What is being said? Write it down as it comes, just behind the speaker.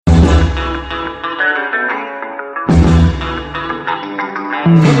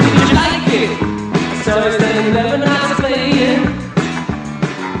Did you like it? So I spent 11 nights playing.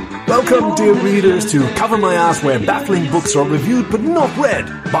 Welcome, dear readers, to Cover My Ass, where baffling books are reviewed but not read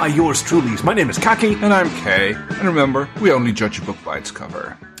by yours truly. My name is Kaki. And I'm Kay. And remember, we only judge a book by its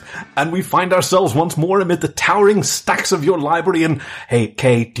cover. And we find ourselves once more amid the towering stacks of your library. And hey,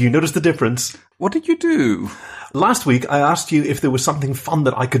 Kay, do you notice the difference? What did you do? Last week, I asked you if there was something fun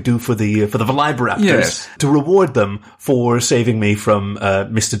that I could do for the Velociraptors, yes, to reward them for saving me from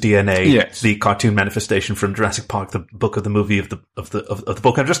Mr. DNA, yes, the cartoon manifestation from Jurassic Park, the book of the movie of the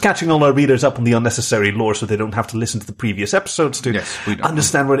book. I'm just catching all our readers up on the unnecessary lore, so they don't have to listen to the previous episodes to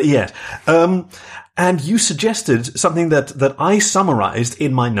understand what. Yes. And you suggested something that I summarized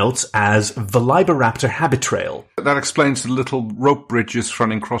in my notes as Velociraptor Habit Trail. That explains the little rope bridges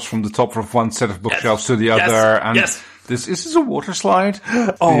running across from the top of one set of bookshelves to the other. And this is a water slide.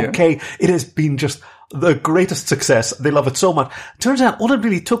 Okay, it has been just the greatest success. They love it so much. Turns out all it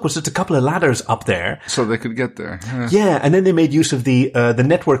really took was just a couple of ladders up there. So they could get there. Yeah, and then they made use of the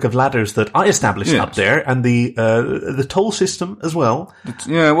network of ladders that I established up there, and the toll system as well.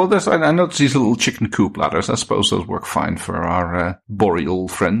 I noticed these little chicken coop ladders. I suppose those work fine for our boreal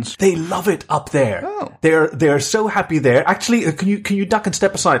friends. They love it up there. Oh. They're so happy there. Actually, can you duck and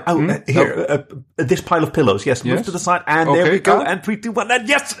step aside? This pile of pillows. Yes, move to the side, and there we go. And 3, 2, 1, and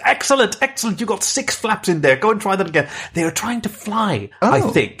yes, excellent. You got 6 flaps in there. Go and try that again. They are trying to fly, I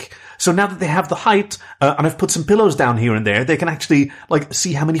think. So now that they have the height, and I've put some pillows down here and there, they can actually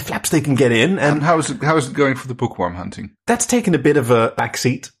see how many flaps they can get in. And how is it going for the bookworm hunting? That's taken a bit of a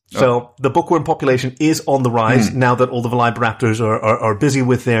backseat. So the bookworm population is on the rise now that all the Velociraptors are busy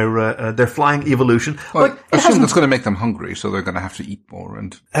with their flying evolution. Well, I assume that's going to make them hungry, so they're going to have to eat more.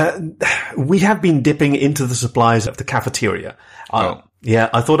 And we have been dipping into the supplies of the cafeteria.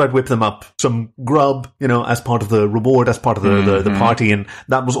 Yeah, I thought I'd whip them up some grub, as part of the reward, as part of the party, and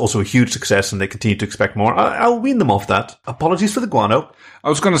that was also a huge success, and they continue to expect more. I'll wean them off that. Apologies for the guano. I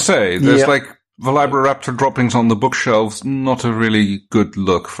was going to say, there's Velociraptor droppings on the bookshelves, not a really good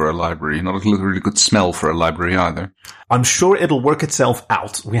look for a library, not a really good smell for a library either. I'm sure it'll work itself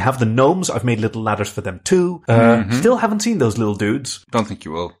out. We have the gnomes. I've made little ladders for them too. Still haven't seen those little dudes. Don't think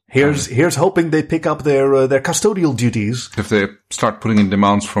you will. Here's hoping they pick up their custodial duties. If they start putting in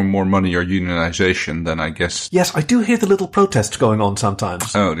demands for more money or unionization, then I guess. Yes, I do hear the little protests going on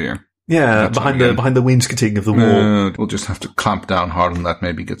sometimes. Oh dear. Yeah, behind the wainscoting of the wall. We'll just have to clamp down hard on that,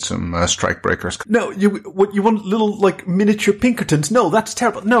 maybe get some strike breakers. No, you want little, miniature Pinkertons? No, that's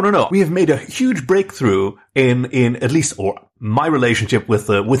terrible. No. We have made a huge breakthrough in at least, or my relationship with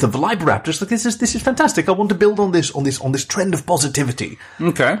the Velociraptors. This is fantastic. I want to build on this trend of positivity.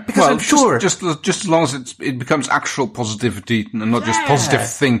 Okay. Because I'm sure. Just as long as it becomes actual positivity and not just positive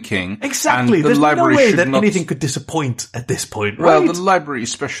thinking. Exactly. And There's no way that anything could disappoint at this point, right? Well, the library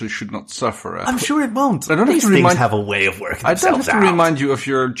especially should not suffer. I'm sure it won't. I don't These things have a way of working themselves out. I don't have to remind you of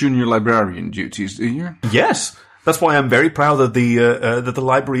your junior librarian duties, do you? Yes. That's why I'm very proud that the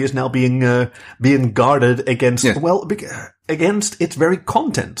library is now being guarded against against its very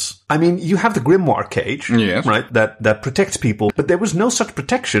contents. I mean, you have the Grimoire cage, right? That protects people, but there was no such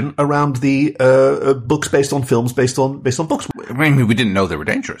protection around the books based on films based on books. I mean, we didn't know they were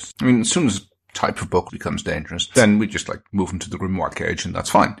dangerous. I mean, as soon as type of book becomes dangerous, then we just move them to the Grimoire cage, and that's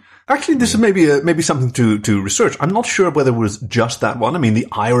fine. Actually, this is maybe something to research. I'm not sure whether it was just that one. I mean, the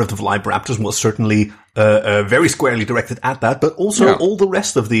ire of the Velociraptors was certainly very squarely directed at that, but also all the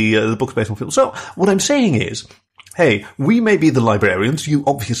rest of the books based on films. So what I'm saying is, hey, we may be the librarians. You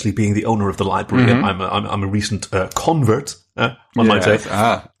obviously being the owner of the library. I'm a recent convert. One might say.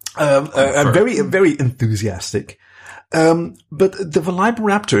 Very very enthusiastic. But the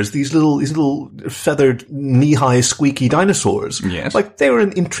Velociraptors, these little feathered, knee-high, squeaky dinosaurs, they're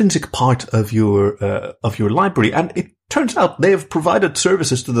an intrinsic part of your library, and it turns out they have provided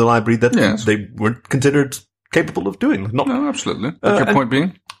services to the library that they weren't considered capable of doing. No, absolutely. What's your point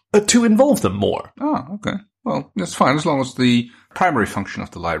being? To involve them more. Oh, okay. Well, that's fine as long as the primary function of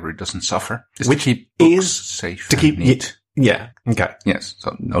the library doesn't suffer. Which to keep books safe. To keep neat. Yeah. Okay. Yes.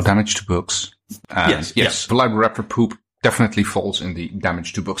 So no damage to books. And yes. Velociraptor poop definitely falls in the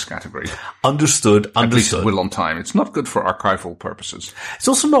damage to books category. Understood. At least it will on time. It's not good for archival purposes. It's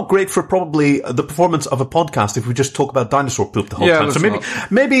also not great for probably the performance of a podcast if we just talk about dinosaur poop the whole time. So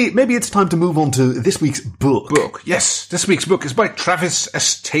maybe it's time to move on to this week's book. Yes, this week's book is by Travis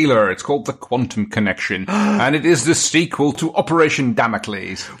S. Taylor. It's called The Quantum Connection, and it is the sequel to Operation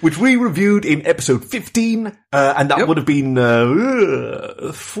Damocles, which we reviewed in episode 15, and that would have been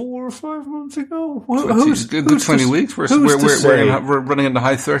 4 or 5 months ago. A good 20 weeks. We're we're running in the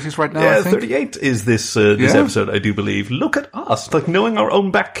high 30s right now, I think. 38 is this episode, I do believe. Look at us, like knowing our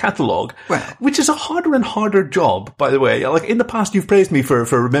own back catalogue, which is a harder and harder job, by the way. Like in the past, you've praised me for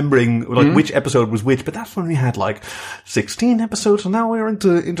remembering which episode was which, but that's when we had like 16 episodes, and now we're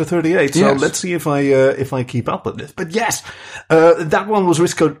into 38. So let's see if I keep up with this. But yes, that one was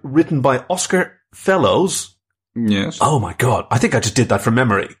written by Oscar Fellows. Yes. Oh my God. I think I just did that from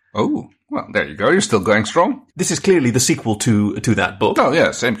memory. Oh, well, there you go. You're still going strong. This is clearly the sequel to that book. Oh,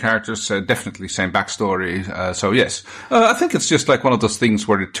 yeah. Same characters, definitely same backstory. So, yes. I think it's just like one of those things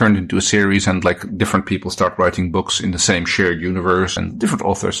where it turned into a series and like different people start writing books in the same shared universe and different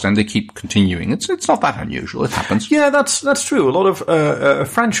authors, and they keep continuing. It's not that unusual. It happens. Yeah, that's true. A lot of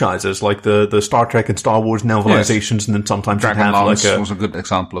franchises like the Star Trek and Star Wars novelizations, and then sometimes Dragonlance was a good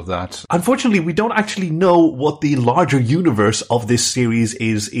example of that. Unfortunately, we don't actually know what the larger universe of this series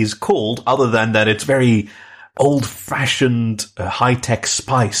is called, other than that it's very old-fashioned, high-tech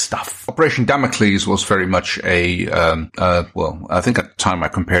spy stuff. Operation Damocles was very much well, I think at the time I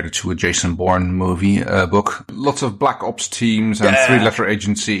compared it to a Jason Bourne movie book. Lots of black ops teams and three-letter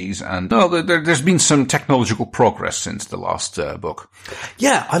agencies, and there's been some technological progress since the last book.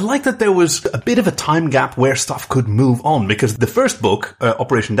 Yeah, I like that there was a bit of a time gap where stuff could move on, because the first book,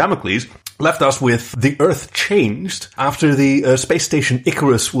 Operation Damocles, left us with the Earth changed after the space station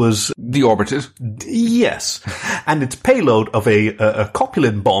Icarus was deorbited. Yes. And its payload of a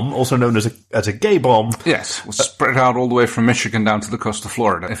copulin bomb, also known as a gay bomb. Yes, was spread out all the way from Michigan down to the coast of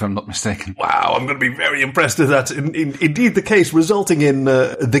Florida, if I'm not mistaken. Wow, I'm going to be very impressed if that's indeed the case, resulting in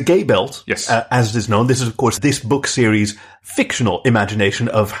the Gay Belt. Yes. As it is known. This is, of course, this book series' fictional imagination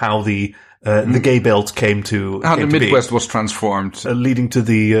of how the Gay Belt came to how the Midwest was transformed, leading to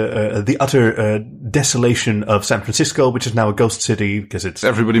the utter desolation of San Francisco, which is now a ghost city because it's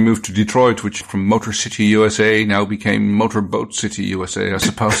everybody moved to Detroit, which from Motor City USA now became Motorboat City USA, I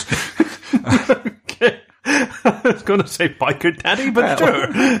suppose. Okay. I was going to say Biker Daddy, but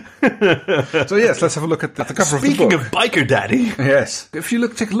sure. So yes, let's have a look at the cover of the book. Speaking of Biker Daddy, yes, if you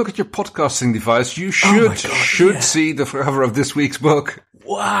take a look at your podcasting device, you should see the cover of this week's book.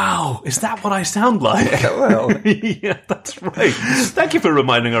 Wow, is that what I sound like? Yeah, well. Yeah, that's right. Thank you for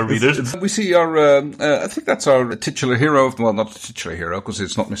reminding our readers. We see our, I think that's our titular hero. Well, not the titular hero, because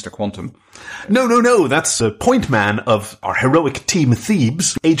it's not Mr. Quantum. No. That's the point man of our heroic team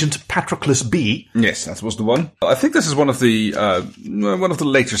Thebes, Agent Patroclus B. Yes, that was the one. I think this is one of the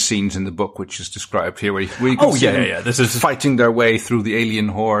later scenes in the book, which is described here, where you can see them this is fighting their way through the alien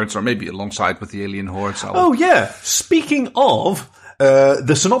hordes, or maybe alongside with the alien hordes. Speaking of...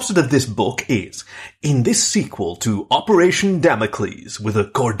 the synopsis of this book is, in this sequel to Operation Damocles, with a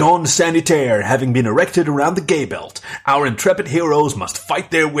cordon sanitaire having been erected around the Gay Belt, our intrepid heroes must fight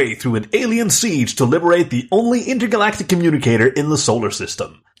their way through an alien siege to liberate the only intergalactic communicator in the solar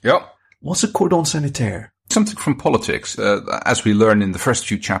system. Yep. What's a cordon sanitaire? Something from politics, as we learn in the first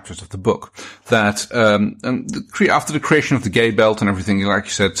few chapters of the book, that after the creation of the Gay Belt and everything, like you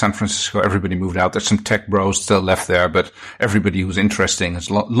said, San Francisco, everybody moved out. There's some tech bros still left there, but everybody who's interesting has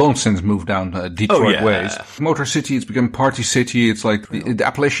long since moved down Detroit ways. Motor City, it's become Party City. It's like the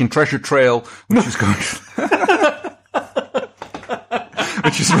Appalachian Treasure Trail, which is going...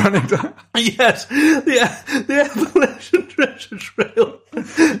 which is running down. Yes, the Appalachian Treasure Trail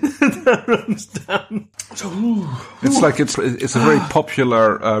that runs down. It's like it's a very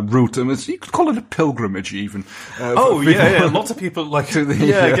popular route, and you could call it a pilgrimage even. Lots of people like to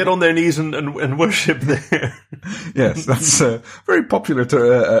get on their knees and worship there. Yes, that's a very popular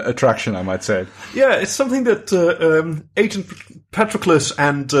attraction, I might say. Yeah, it's something that Agent Patroclus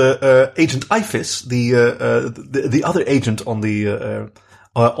and Agent Iphis, the other agent on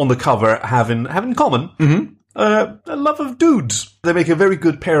the cover, have in common. Mm-hmm. A love of dudes. They make a very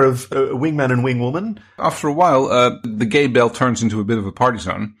good pair of wingman and wingwoman. After a while, the Gay Belt turns into a bit of a party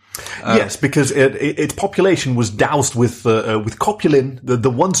zone. Yes, because its population was doused with copulin,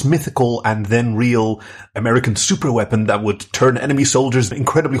 the once mythical and then real American superweapon that would turn enemy soldiers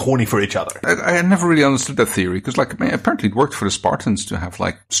incredibly horny for each other. I never really understood that theory, because apparently it worked for the Spartans to have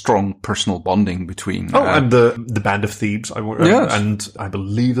strong personal bonding between. And the Band of Thebes. Yes. And I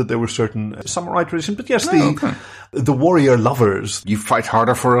believe that there were certain samurai traditions, but yes, the warrior lovers. You fight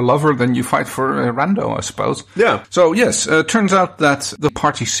harder for a lover than you fight for a rando, I suppose. Yeah. So yes, turns out that the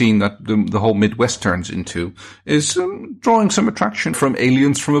party scene that the whole Midwest turns into is drawing some attraction from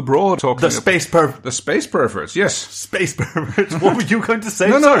aliens from abroad. The space perverts, yes. Space perverts. What were you going to say?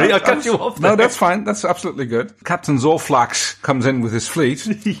 No, Sorry, I cut you off there. No, that's fine. That's absolutely good. Captain Zorflax comes in with his fleet.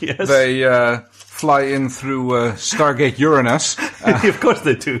 Yes. They fly in through Stargate Uranus. Of course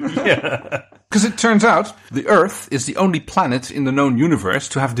they do, yeah. Because it turns out the Earth is the only planet in the known universe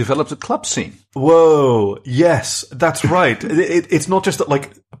to have developed a club scene. Whoa, yes, that's right. It's not just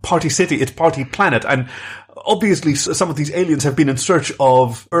like Party City, it's Party Planet. And obviously some of these aliens have been in search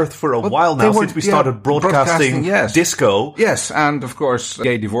of Earth for a while now, since we started broadcasting disco. Yes, and of course,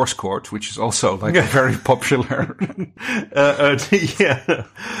 Gay Divorce Court, which is also like very popular.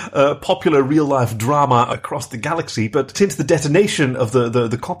 Popular real-life drama across the galaxy. But since the detonation of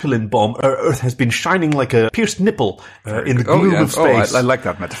the Copulin bomb, Earth has been shining like a pierced nipple in the gloom of space. I like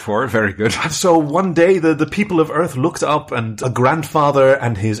that metaphor. Very good. So one day, the people of Earth looked up, and a grandfather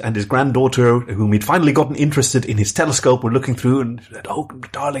and his granddaughter, whom he'd finally gotten interested in his telescope, were looking through and said, "Oh,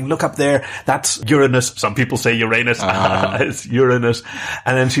 darling, look up there. That's Uranus." Some people say Uranus. It's Uranus.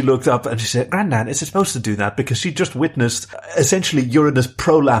 And then she looked up and she said, "Granddad, is it supposed to do that?" Because she just witnessed essentially Uranus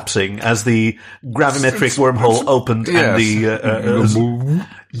prolapsing as the gravimetric wormhole opened and the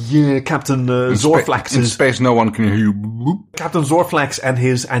Captain Zorflax. In space, no one can hear you. Captain Zorflax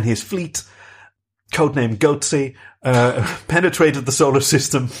and his fleet, codenamed Goatsy, penetrated the solar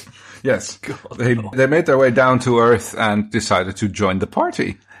system. Yes, they made their way down to Earth and decided to join the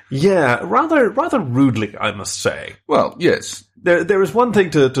party. Yeah, rather rudely, I must say. Well, yes. There is one thing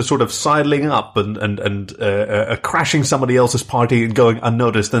to sort of sidling up and crashing somebody else's party and going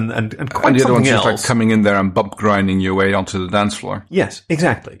unnoticed and quite and the other something one's else. just like coming in there and bump grinding your way onto the dance floor. Yes,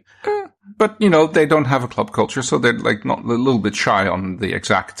 exactly. But, you know, they don't have a club culture, so they're like not a little bit shy on the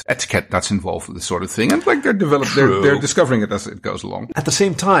exact etiquette that's involved with this sort of thing. And like they're discovering it as it goes along. At the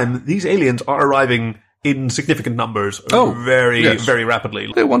same time, these aliens are arriving in significant numbers very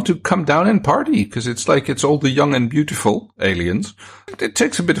rapidly. They want to come down and party because it's like it's all the young and beautiful aliens. It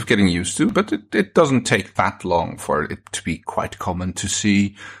takes a bit of getting used to, but it doesn't take that long for it to be quite common to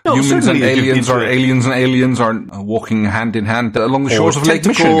see humans and aliens or aliens and aliens are walking hand in hand along the shores of Lake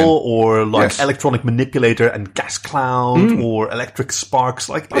Michigan. Or like electronic manipulator and gas cloud or electric sparks,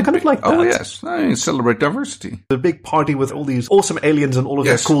 kind of like that. Oh yes, celebrate diversity. The big party with all these awesome aliens and all of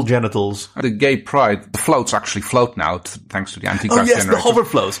their cool genitals. The gay pride. The floats actually float now, thanks to the anti-grav generators. the hover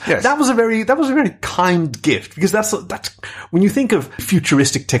floats. Yes. That was a very kind gift, because that's when you think of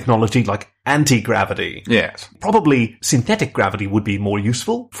futuristic technology like anti-gravity. Yes. Probably synthetic gravity would be more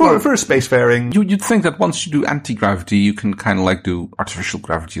useful for spacefaring. You'd think that once you do anti-gravity, you can kind of like do artificial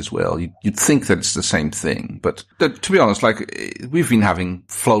gravity as well. You'd think that it's the same thing, but to be honest, like we've been having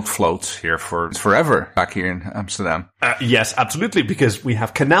floats here for forever back here in Amsterdam. Yes, absolutely, because we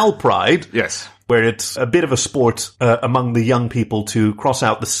have Canal Pride. Yes. Where it's a bit of a sport among the young people to cross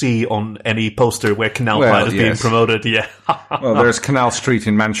out the C on any poster where Canal Pride is being promoted. Yeah. Well, there's Canal Street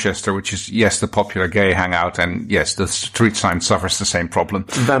in Manchester, which is, yes, the popular gay hangout, and yes, the street sign suffers the same problem.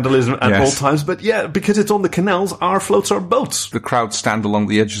 Vandalism at all times, but yeah, because it's on the canals, our floats are boats. The crowd stand along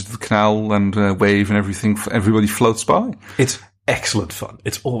the edges of the canal and wave and everything. Everybody floats by. It's excellent fun.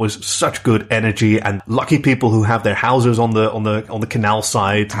 It's always such good energy, and lucky people who have their houses on the canal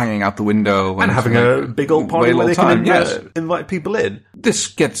side, hanging out the window and having a big old party where they can invite people in. This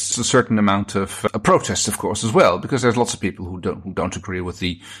gets a certain amount of protest, of course, as well, because there's lots of people who don't agree with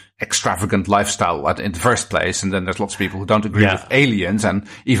the extravagant lifestyle in the first place, and then there's lots of people who don't agree with aliens, and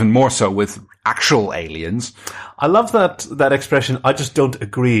even more so with actual aliens. I love that expression. I just don't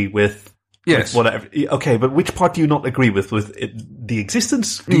agree with. Yes. Whatever. Okay, but which part do you not agree with? With the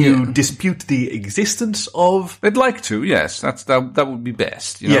existence? Do you dispute the existence of? I'd like to, yes. That would be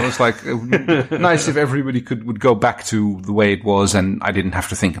best. You know, it's like nice if everybody would go back to the way it was and I didn't have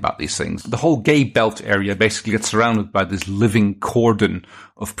to think about these things. The whole gay belt area basically gets surrounded by this living cordon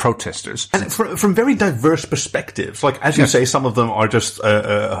of protesters. And from very diverse perspectives. Like, as you say, some of them are just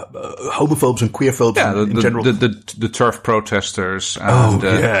homophobes and queerphobes in general. The turf protesters and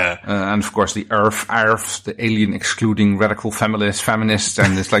of course the ARF, the alien excluding radical feminists,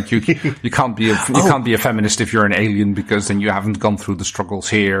 and it's like you can't be a feminist if you're an alien, because then you haven't gone through the struggles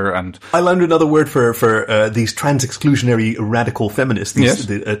here. And I learned another word for these trans exclusionary radical feminists,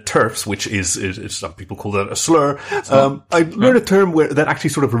 the TERFs, which is some people call that a slur. I learned a term that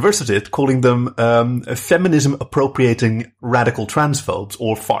actually sort of reverses it, calling them feminism appropriating radical transphobes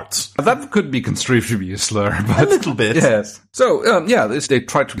or farts. That could be construed to be a slur, but a little bit. Yes. So they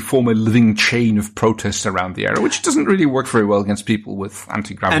try to form a living chain of protests around the area, which doesn't really work very well against people with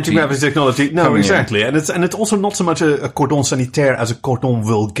anti-gravity technology. No, exactly. And it's also not so much a cordon sanitaire as a cordon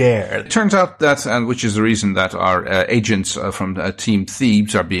vulgaire. It turns out that, and which is the reason that our agents from Team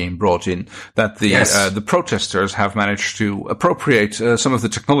Thebes are being brought in, that the protesters have managed to appropriate some of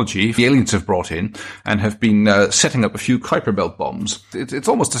of the technology the aliens have brought in and have been setting up a few Kuiper Belt bombs. It's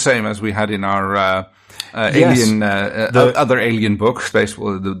almost the same as we had in our other alien book, Space.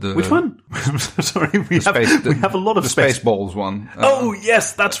 Which one? Sorry, we have a lot of Spaceballs one. Oh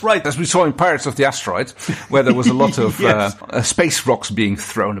yes, that's right. As we saw in Pirates of the Asteroid, where there was a lot of space rocks being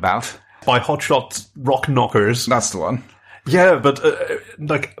thrown about by hotshot rock knockers. That's the one. Yeah, but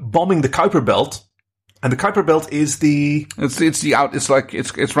like bombing the Kuiper Belt. And the Kuiper Belt is the... It's around it's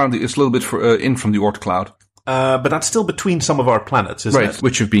a little bit in from the Oort cloud. But that's still between some of our planets, isn't it?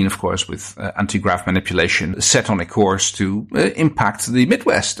 Which have been, of course, with anti-grav manipulation, set on a course to impact the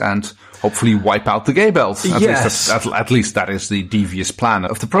Midwest and hopefully wipe out the gay belt. At least that is the devious plan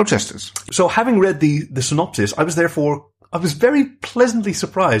of the protesters. So having read the synopsis, I was very pleasantly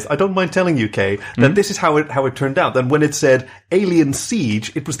surprised. I don't mind telling you, Kay, that this is how it turned out. And when it said Alien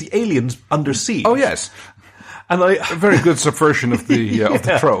Siege, it was the aliens under siege. Oh yes, and a very good subversion of the of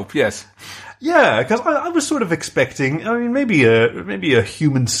the trope. Yes. Yeah, because I was sort of expecting, I mean, maybe a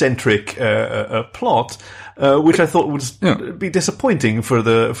human-centric plot, which I thought would be disappointing for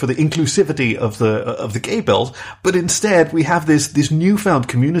the inclusivity of the gay belt. But instead, we have this newfound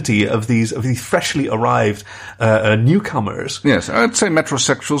community of these freshly arrived newcomers. Yes, I'd say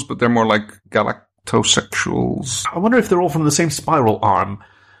metrosexuals, but they're more like galactosexuals. I wonder if they're all from the same spiral arm.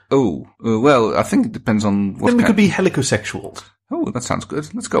 Oh, well, I think it depends on what. Then we could be helicosexuals. Oh, that sounds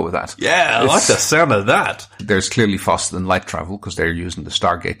good. Let's go with that. Yeah, I like the sound of that. There's clearly faster than light travel because they're using the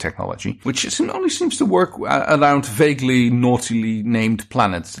Stargate technology, which only seems to work around vaguely naughtily named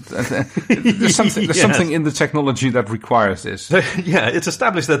planets. There's something in the technology that requires this. Yeah, it's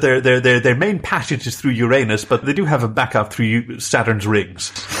established that their main passage is through Uranus, but they do have a backup through Saturn's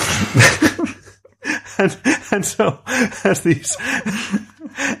rings. And so, as these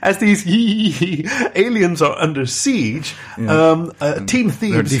aliens are under siege, Team Thebes,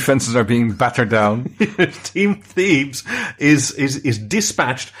 their defenses are being battered down. Team Thebes is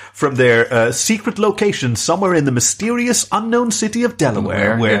dispatched from their secret location somewhere in the mysterious unknown city of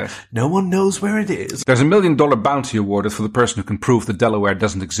Delaware, where no one knows where it is. There's $1 million bounty awarded for the person who can prove that Delaware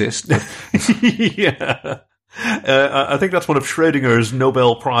doesn't exist. Yeah. I think that's one of Schrödinger's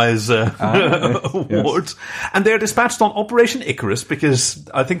Nobel Prize awards. Yes. And they're dispatched on Operation Icarus because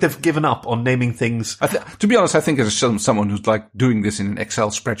I think they've given up on naming things. To be honest, I think there's someone who's like doing this in an Excel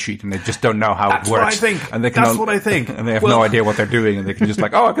spreadsheet and they just don't know how it works. That's what I think. And that's what I think. And they have no idea what they're doing and they can just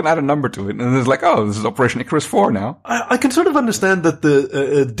like, I can add a number to it. And it's like, this is Operation Icarus 4 now. I can sort of understand that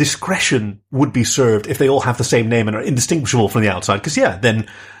the discretion would be served if they all have the same name and are indistinguishable from the outside. Because then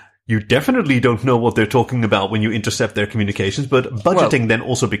you definitely don't know what they're talking about when you intercept their communications, but budgeting then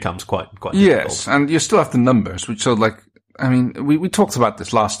also becomes quite difficult. Yes, and you still have the numbers, which are like, I mean, we talked about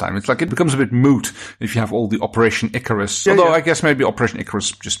this last time. It's like it becomes a bit moot if you have all the Operation Icarus. Although I guess maybe Operation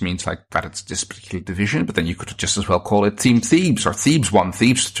Icarus just means like that it's this particular division, but then you could just as well call it Team Thebes or Thebes 1,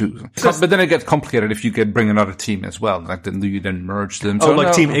 Thebes 2. But then it gets complicated if you bring another team as well. Like then you merge them.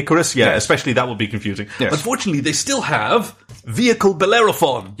 Team Icarus? Yeah, yes. Especially that would be confusing. Yes. Unfortunately, they still have Vehicle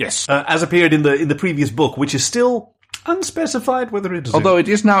Bellerophon. Yes. As appeared in the previous book, which is still unspecified whether it is. Although it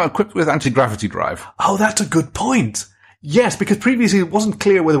is now equipped with anti-gravity drive. Oh, that's a good point. Yes, because previously it wasn't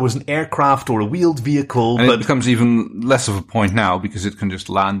clear whether it was an aircraft or a wheeled vehicle. And it becomes even less of a point now because it can just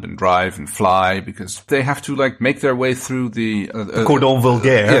land and drive and fly because they have to like make their way through the Cordon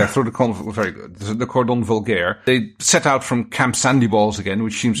Vulgaire. Through the cordon, very good. The Cordon Vulgaire. They set out from Camp Sandy Balls again,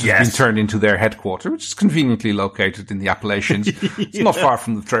 which seems to have been turned into their headquarters, which is conveniently located in the Appalachians. It's not far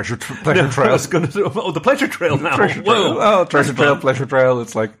from the Pleasure Trail. The Pleasure Trail now. Treasure Trail. Oh, Treasure Trail, Pleasure Trail.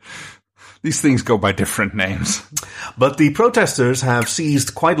 It's like, these things go by different names. But the protesters have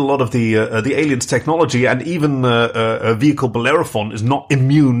seized quite a lot of the aliens' technology, and even Vehicle Bellerophon is not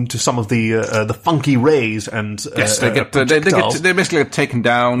immune to some of the funky rays and they basically get taken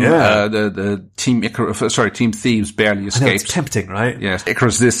down. Yeah. The Team Team Thebes barely escapes. I know, it's tempting, right? Yes,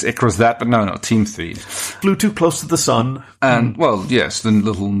 Icarus this, Icarus that, but no, Team Thebes flew too close to the sun. And the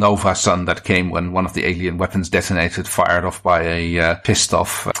little Nova sun that came when one of the alien weapons detonated, fired off by a pissed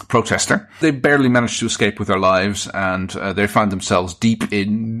off protester. They barely managed to escape with their lives, and they found themselves deep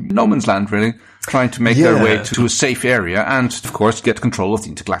in no man's land, really, trying to make their way to a safe area and, of course, get control of the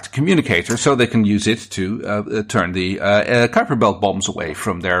intergalactic communicator so they can use it to turn the Kuiper Belt bombs away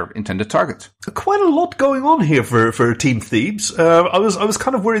from their intended target. Quite a lot going on here for Team Thebes. I was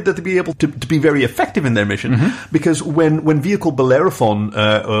kind of worried that they'd be able to be very effective in their mission, because when Vehicle Bellerophon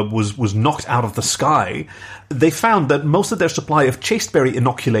was knocked out of the sky, they found that most of their supply of chasteberry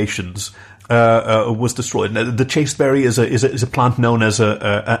inoculations was destroyed. Now, the chasteberry is a plant known as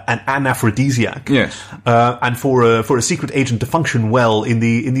an anaphrodisiac. Yes. And for a secret agent to function well in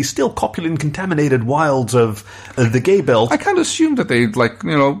the still copulin contaminated wilds of the Gay Belt, I kind of assumed that they'd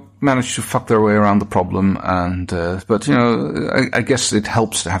managed to fuck their way around the problem, but I guess it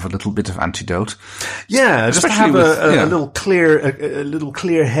helps to have a little bit of antidote. Yeah, just to have a little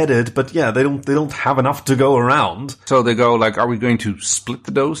clear-headed, but yeah, they don't have enough to go around. So they go are we going to split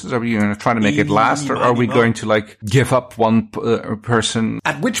the doses? Are we going to try to make it last, or are we going to give up one person?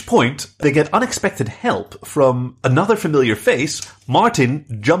 At which point they get unexpected help from another familiar face, Martin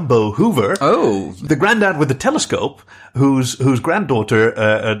Jumbo Hoover. Oh, the granddad with the telescope, whose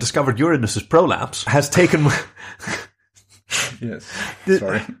granddaughter discovered Uranus's prolapse, has taken. Yes,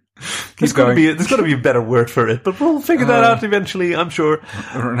 sorry. There's got to be a better word for it, but we'll figure that out eventually, I'm sure.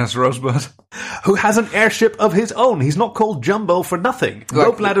 Ernest Rosebud, who has an airship of his own. He's not called Jumbo for nothing.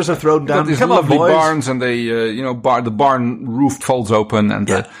 Rope ladders are thrown down. These Come lovely on, boys. barns, and they, the barn roof folds open, and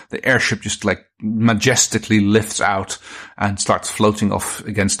the airship just majestically lifts out and starts floating off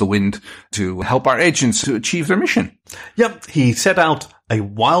against the wind to help our agents to achieve their mission. Yep, he set out a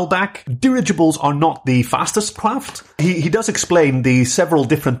while back. Dirigibles are not the fastest craft. He does explain the several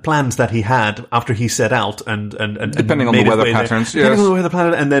different plans that he had after he set out and depending on the weather patterns, depending on the weather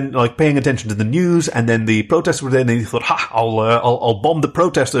pattern, and then paying attention to the news, and then the protesters were there, and he thought, I'll bomb the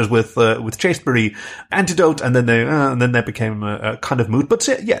protesters with chasteberry antidote, and then they became kind of moot. But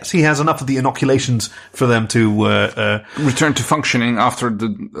yes, he has enough of the inoculations for them to return to functioning after the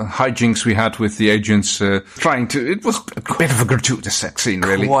hijinks we had with the agents trying to. It was a bit of a gratuitous sex scene,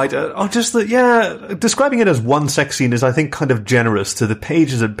 really. Quite. Describing it as one sex scene is, I think, kind of generous to the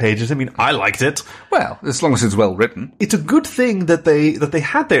pages and pages. I mean, I liked it. Well, as long as it's well written. It's a good thing that they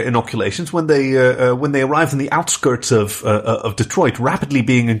had their inoculations when they arrived in the outskirts of Detroit, rapidly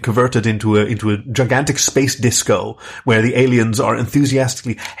being converted into a gigantic space disco where the aliens are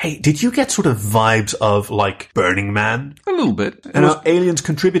enthusiastically. Hey, did you get sort of vibes of Burning Man? A little bit. Aliens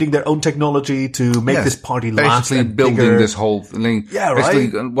contributing their own technology to make this party last. Basically building bigger. This whole thing. Yeah, basically,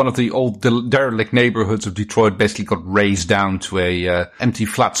 right. One of the old derelict neighborhoods of Detroit basically got razed down to a empty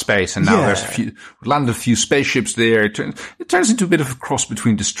flat space, and now there's landed a few spaceships there. It turns into a bit of a cross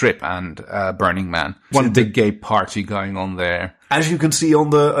between the Strip and Burning Man. One big gay party going on there. As you can see on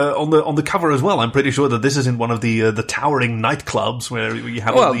the cover as well, I'm pretty sure that this is in one of the towering nightclubs where you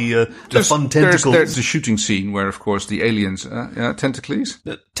have all the fun tentacles. There's the shooting scene where, of course, the aliens tentacles.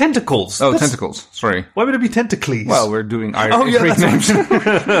 Tentacles. Tentacles. Sorry. Why would it be tentacles? Well, we're doing Greek names.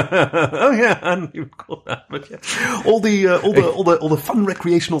 Oh yeah, and you call that, but yeah, all the fun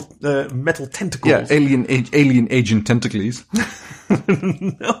recreational metal tentacles. Yeah, alien agent tentacles.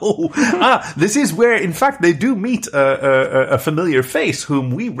 No. This is where, in fact, they do meet a familiar face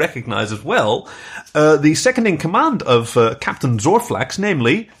whom we recognize as well. The second in command of Captain Zorflax,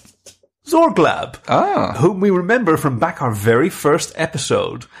 namely Zorglab, whom we remember from back our very first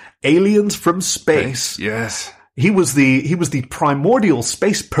episode, Aliens from Space. Yes. He was the primordial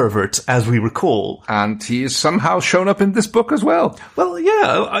space pervert, as we recall. And he is somehow shown up in this book as well. Well,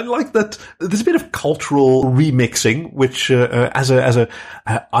 yeah, I like that. There's a bit of cultural remixing, which, I'm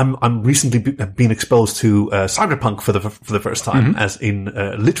recently been exposed to, cyberpunk for the first time, as in,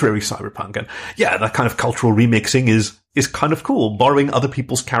 literary cyberpunk. And yeah, that kind of cultural remixing is kind of cool, borrowing other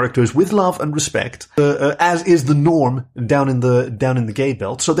people's characters with love and respect, as is the norm down in the Gay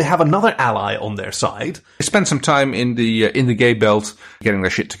Belt. So they have another ally on their side. They spend some time in the Gay Belt, getting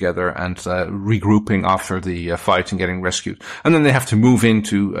their shit together and regrouping after the fight and getting rescued, and then they have to move in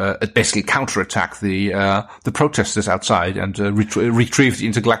to basically counterattack the protesters outside and retrieve the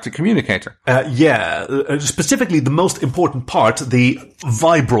intergalactic communicator. Specifically the most important part, the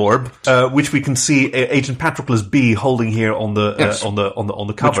Vibrorb, which we can see Agent Patroclus B holding here on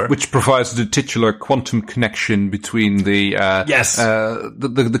the cover, which provides the titular quantum connection between the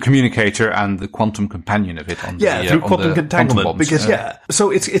communicator and the quantum companion of it. Through quantum entanglement. Because so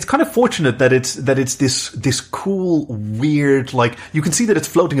it's kind of fortunate that it's this cool, weird, you can see that it's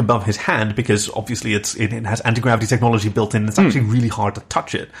floating above his hand because obviously it has anti-gravity technology built in. It's actually really hard to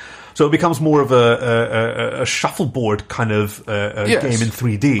touch it. So it becomes more of a shuffleboard kind of game in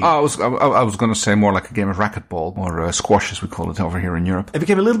 3D. I was going to say more like a game of racquetball, or squash as we call it over here in Europe. It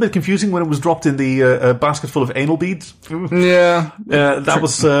became a little bit confusing when it was dropped in the basket full of anal beads. Yeah. That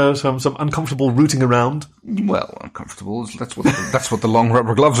was some uncomfortable rooting around. Well, uncomfortable. That's what the long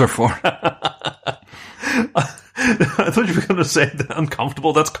rubber gloves are for. I thought you were going to say that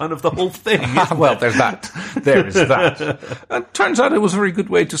uncomfortable. That's kind of the whole thing. Well, there's that. There is that. It turns out it was a very good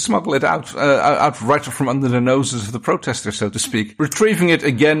way to smuggle it out right from under the noses of the protesters, so to speak. Retrieving it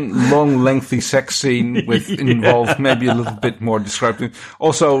again, long, lengthy sex scene with involved maybe a little bit more described.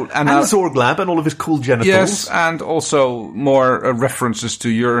 Also, and Zorg Lab and all of his cool genitals. Yes, and also more references to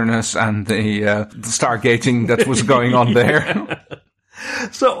Uranus and the stargating that was going on there.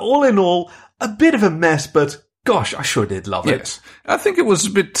 So all in all, a bit of a mess, but gosh, I sure did love it. Yes. I think it was a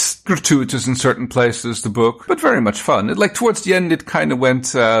bit gratuitous in certain places, the book, but very much fun. Towards the end, it kind of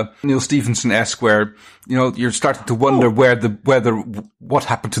went Neil Stephenson-esque, where, you're starting to wonder what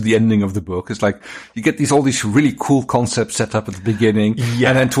happened to the ending of the book. It's like, you get all these really cool concepts set up at the beginning,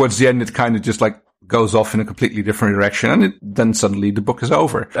 and then towards the end, it kind of just goes off in a completely different direction, and then suddenly the book is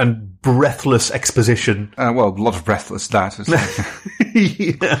over. And breathless exposition. A lot of breathless that. It's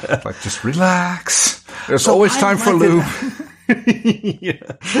like, just relax. There's always time for lube.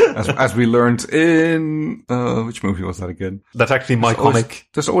 As we learned in, which movie was that again? That's actually my comic.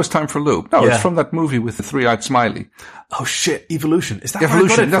 There's always time for lube. No, it's from that movie with the three-eyed smiley. Oh shit, Evolution. Is that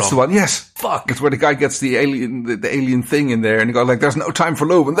Evolution? That's from? The one. Yes. Fuck. It's where the guy gets the alien thing in there, and he goes "There's no time for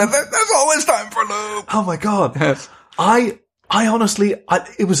lube," and then there's always time for lube. Oh my god. Yes. I honestly,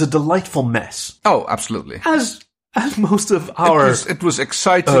 it was a delightful mess. Oh, absolutely. As most of our, it was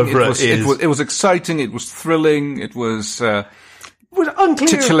exciting. It was exciting. It was thrilling. It was unclear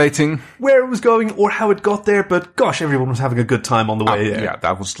titillating where it was going or how it got there, but gosh, everyone was having a good time on the way there. Yeah,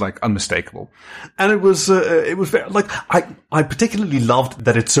 that was unmistakable. And it was very, I particularly loved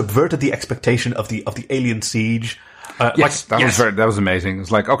that it subverted the expectation of the alien siege. That was amazing. It's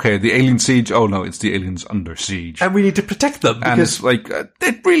like, okay, the alien siege. Oh no, it's the aliens under siege, and we need to protect them. And it's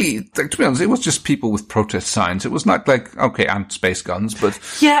it really, to be honest, it was just people with protest signs. It was not and space guns, but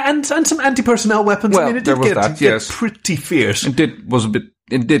and some anti-personnel weapons. Well, I mean, it did get pretty fierce. It did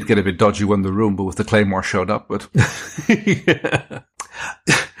get a bit dodgy when the Roomba with the Claymore showed up, but.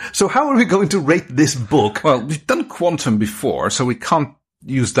 So how are we going to rate this book? Well, we've done Quantum before, so we can't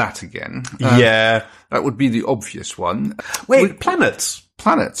use that again. That would be the obvious one. Wait, planets.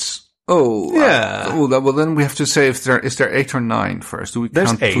 Oh, yeah. Well, then we have to say is there 8 or 9 first? Do we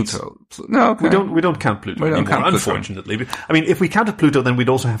count 8. Pluto? No, okay. We don't count Pluto anymore, unfortunately. I mean, if we counted Pluto, then we'd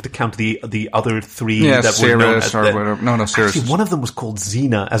also have to count the other 3 that were known as whatever. No, Ceres. Actually, one of them was called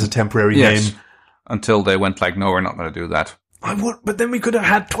Xena as a temporary name. Until they went no, we're not going to do that. But then we could have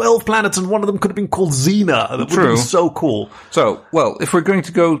had 12 planets, and one of them could have been called Xena. That would have been so cool. So, if we're going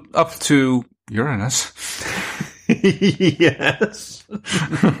to go up to Uranus. Yes.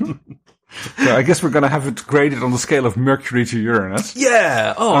 So I guess we're going to have it graded on the scale of Mercury to Uranus.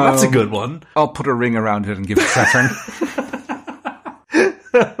 Yeah. Oh, that's a good one. I'll put a ring around it and give it Saturn.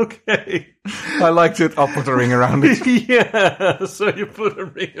 Okay. I liked it. I'll put a ring around it. Yeah, so you put a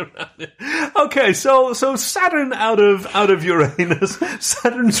ring around it. Okay, so Saturn out of Uranus.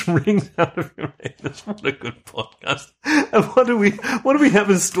 Saturn's rings out of Uranus. What a good podcast. And what do we have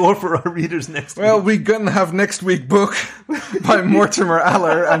in store for our readers next week? Well, we're gonna have next week's book by Mortimer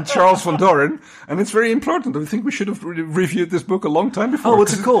Aller and Charles Van Doren, and it's very important. I think we should have reviewed this book a long time before. Oh,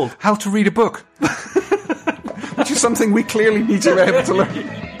 what's it called? How to Read a Book. Which is something we clearly need to be able to learn.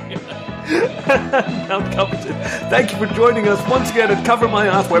 Thank you for joining us once again at Cover My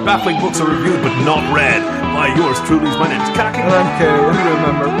Ass, where baffling books are reviewed but not read. By yours truly. My name's Kaki. And I'm Kay. And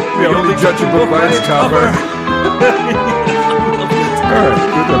remember, we only judge a book by its cover. Alright,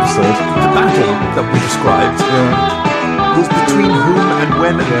 good episode. The battle that we described was between whom and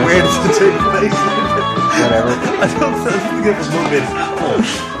when and where did it take place? Whatever. I don't think it was motivated at all.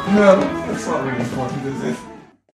 No, that's not really important, is it?